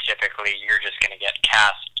fit in, typically you're just going to get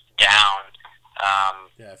cast down.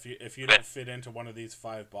 If you don't fit into one of these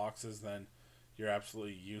 5 boxes, then you're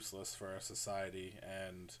absolutely useless for our society,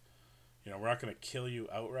 and you know we're not going to kill you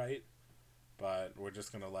outright, but we're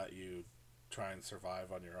just going to let you try and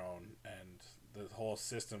survive on your own. And the whole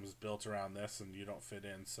system is built around this, and you don't fit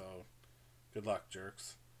in, so good luck,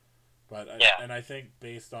 jerks. But I think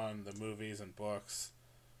based on the movies and books,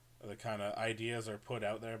 the kind of ideas are put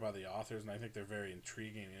out there by the authors, and I think they're very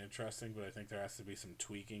intriguing and interesting, but I think there has to be some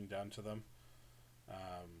tweaking done to them.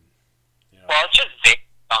 Well, it's just based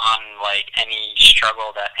on like any struggle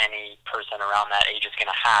that any person around that age is going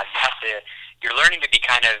to have. You're learning to be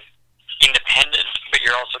kind of independent, but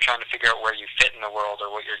you're also trying to figure out where you fit in the world or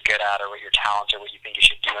what you're good at or what your talents or what you think you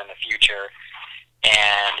should do in the future.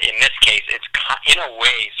 And in this case, it's in a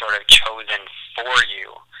way sort of chosen for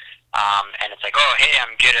you. And it's like, oh, hey,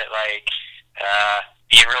 I'm good at like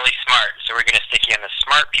being really smart. So we're going to stick you in the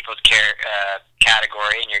smart people's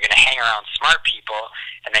category, and you're going to hang around smart people,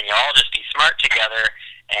 and then you'll all just be smart together,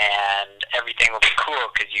 and everything will be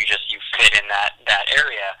cool because you fit in that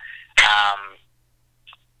area.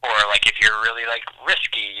 Or like if you're really like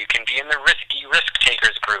risky, you can be in the risky risk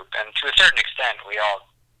takers group, and to a certain extent, we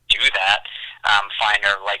all do that. Find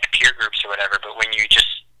our like peer groups or whatever. But when you just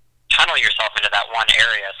tunnel yourself into that one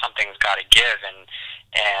area, something's got to give, and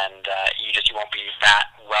you won't be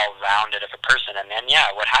that well rounded of a person. And then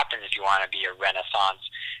what happens if you want to be a Renaissance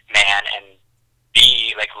man and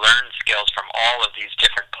be like learn skills from all of these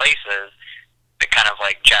different places, the kind of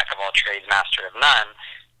like jack of all trades, master of none.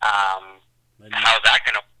 How's that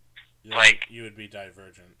going to you would be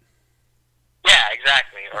divergent. Yeah,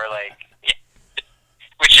 exactly. Or like,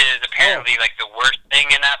 which is apparently like the worst thing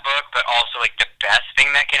in that book, but also like the best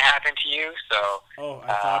thing that can happen to you. So.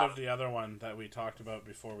 I thought of the other one that we talked about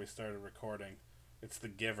before we started recording. It's The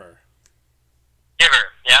Giver.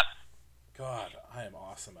 Giver. Yep. God, I am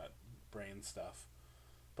awesome at brain stuff.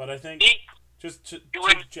 But I think just to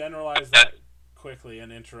generalize that quickly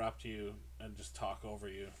and interrupt you and just talk over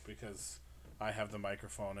you because I have the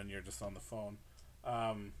microphone and you're just on the phone.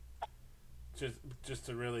 Just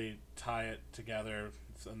to really tie it together,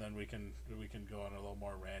 and then we can go on a little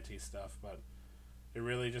more ranty stuff. But it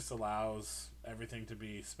really just allows everything to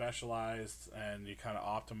be specialized, and you kind of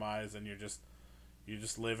optimize, and you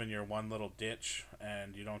just live in your one little ditch,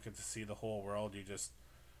 and you don't get to see the whole world. You just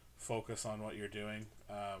focus on what you're doing,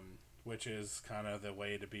 which is kind of the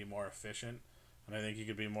way to be more efficient. And I think you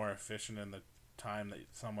could be more efficient in the time that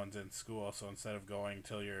someone's in school. So instead of going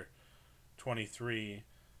till you're 23,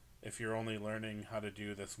 if you're only learning how to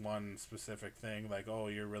do this one specific thing, like, oh,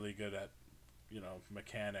 you're really good at,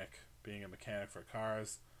 being a mechanic for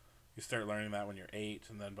cars, you start learning that when you're 8,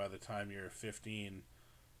 and then by the time you're 15,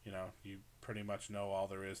 you pretty much know all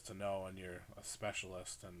there is to know, and you're a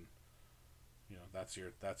specialist, and that's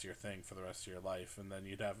your thing for the rest of your life. And then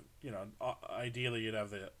you'd have, ideally you'd have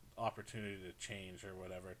the opportunity to change or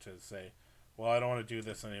whatever, to say, well, I don't want to do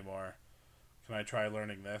this anymore. Can I try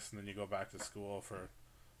learning this? And then you go back to school for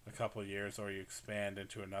a couple of years, or you expand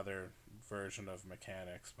into another version of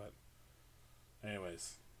mechanics. But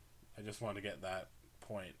anyways, I just want to get that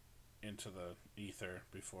point into the ether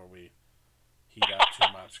before we heat up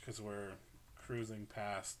too much, because we're cruising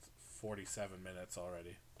past 47 minutes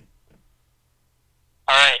already.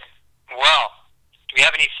 All right. Well, do we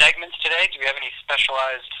have any segments today? Do we have any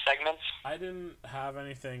specialized segments? I didn't have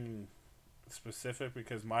anything specific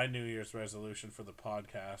because my New Year's resolution for the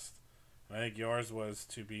podcast, and I think yours was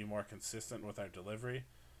to be more consistent with our delivery,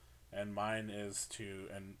 and mine is to,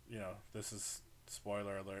 and this is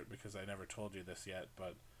spoiler alert because I never told you this yet,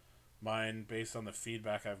 but mine, based on the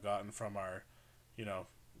feedback I've gotten from our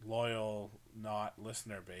loyal not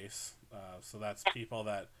listener base, so that's people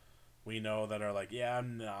that we know that are like, yeah,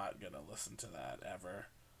 I'm not gonna listen to that ever.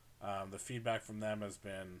 The feedback from them has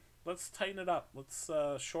been, let's tighten it up. Let's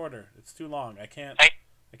shorter. It's too long. I can't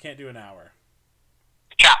do an hour.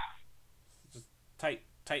 Yeah. Just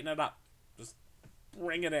tighten it up. Just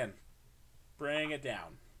bring it in. Bring it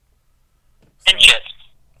down. Cinch it.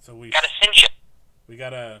 So we gotta cinch it. We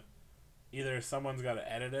gotta, either someone's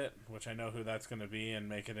gotta edit it, which I know who that's gonna be, and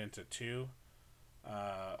make it into 2,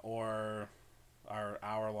 or our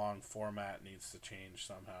hour-long format needs to change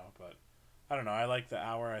somehow. But I don't know. I like the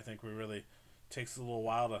hour. I think we really takes a little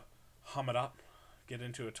while to hum it up, get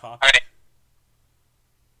into a topic. All right.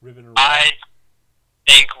 Ribbon and roll. I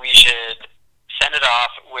think we should send it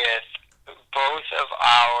off with both of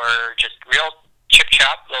our just real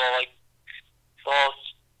chip-chop, little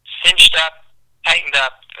cinched up, tightened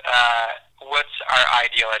up. What's our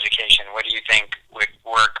ideal education? What do you think would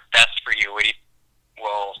work best for you? What do you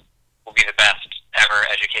will be the best ever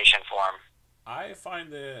education form? I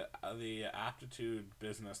find the aptitude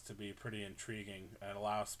business to be pretty intriguing and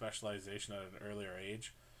allow specialization at an earlier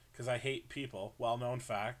age, because I hate people. Well-known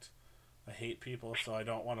fact. I hate people, so I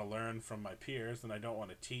don't want to learn from my peers, and I don't want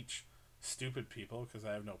to teach stupid people because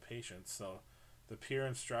I have no patience. So the peer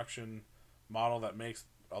instruction model that makes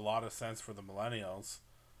a lot of sense for the millennials,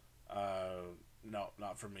 no,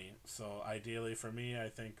 not for me. So ideally for me, I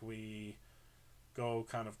think we go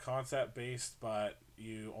kind of concept-based, but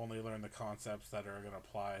you only learn the concepts that are going to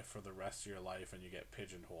apply for the rest of your life, and you get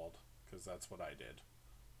pigeonholed, because that's what I did.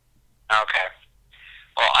 Okay.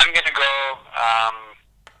 Well, I'm going to go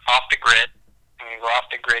off the grid. I'm going to go off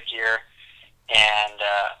the grid here, and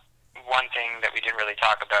one thing that we didn't really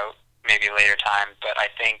talk about, maybe later time, but I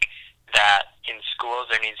think that in schools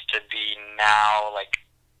there needs to be now like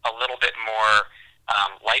a little bit more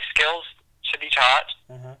life skills to be taught.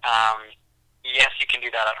 Mm-hmm. Yes, you can can do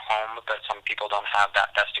that at home, but some people don't have that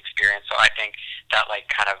best experience. So I think that like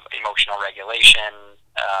kind of emotional regulation,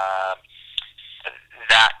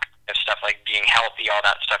 that kind of stuff, like being healthy, all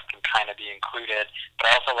that stuff can kind of be included. But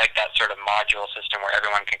I also like that sort of module system where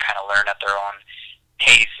everyone can kind of learn at their own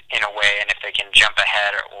pace in a way, and if they can jump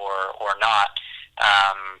ahead or not,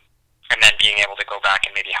 and then being able to go back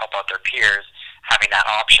and maybe help out their peers, having that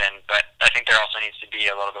option. But I think there also needs to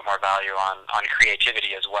be a little bit more value on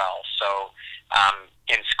creativity as well. So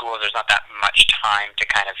in school, there's not that much time to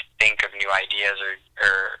kind of think of new ideas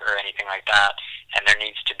or anything like that, and there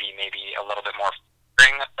needs to be maybe a little bit more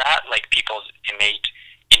fostering of that, like people's innate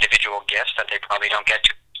individual gifts that they probably don't get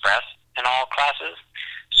to express in all classes.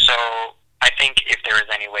 So I think if there is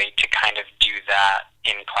any way to kind of do that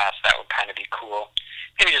in class, that would kind of be cool.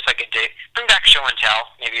 Maybe just like bring back show and tell,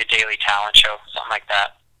 maybe a daily talent show, something like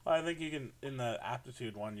that. Well, I think you can, in the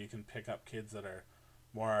aptitude one, you can pick up kids that are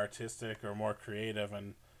more artistic or more creative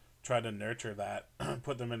and try to nurture that,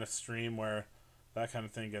 put them in a stream where that kind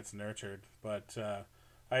of thing gets nurtured. But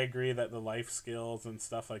I agree that the life skills and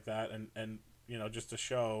stuff like that, and you know, just a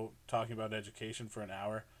show talking about education for an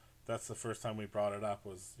hour, that's the first time we brought it up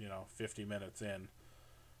was, 50 minutes in.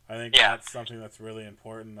 I think that's something that's really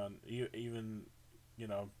important on even,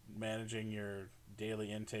 managing your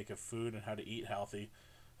daily intake of food and how to eat healthy.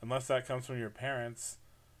 Unless that comes from your parents,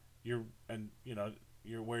 you're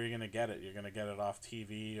where you're gonna get it. You're gonna get it off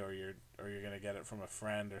TV, or you're gonna get it from a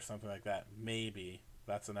friend or something like that. Maybe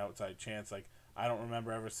that's an outside chance. Like, I don't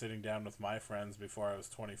remember ever sitting down with my friends before I was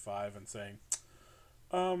 25 and saying,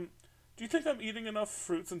 do you think I'm eating enough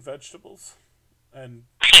fruits and vegetables? And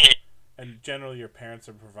generally your parents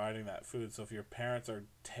are providing that food. So if your parents are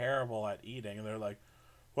terrible at eating and they're like,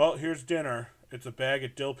 well, here's dinner. It's a bag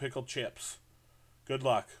of dill pickle chips. Good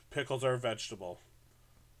luck. Pickles are a vegetable.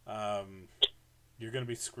 You're going to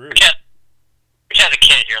be screwed. As a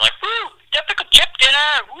kid, you're like, woo, dill pickle chip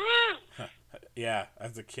dinner, woo. Yeah,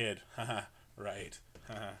 as a kid. Right.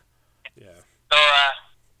 Yeah. So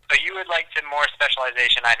you would like to more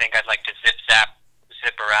specialization. I think I'd like to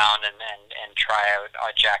zip around and try out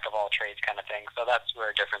a jack of all trades kind of thing. So that's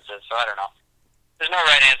where difference is. So I don't know. There's no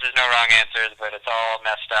right answers, no wrong answers, but it's all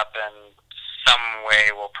messed up, and some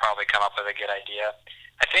way we'll probably come up with a good idea.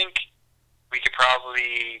 I think we could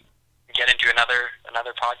probably get into another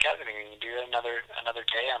podcast. I think we can do another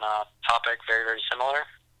day on a topic very, very similar.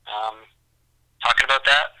 Talking about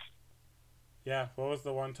that. Yeah, what was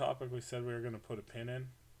the one topic we said we were going to put a pin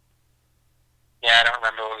in? Yeah, I don't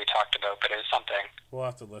remember what we talked about, but it was something. We'll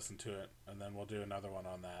have to listen to it, and then we'll do another one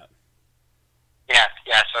on that. Yeah.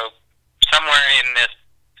 So somewhere in this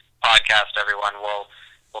podcast, everyone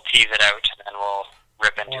will tease it out, and then we'll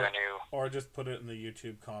rip into a new. Or just put it in the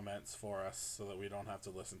YouTube comments for us, so that we don't have to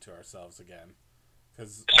listen to ourselves again.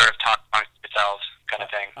 Cause sort of talk amongst yourselves, kind of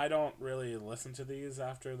thing. I don't really listen to these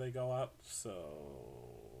after they go up, so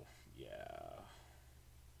yeah.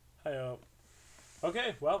 Hi-yo.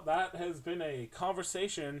 Okay, well, that has been a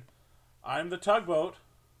conversation. I'm the Tugboat.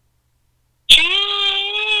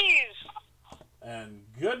 Cheese! And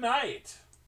good night.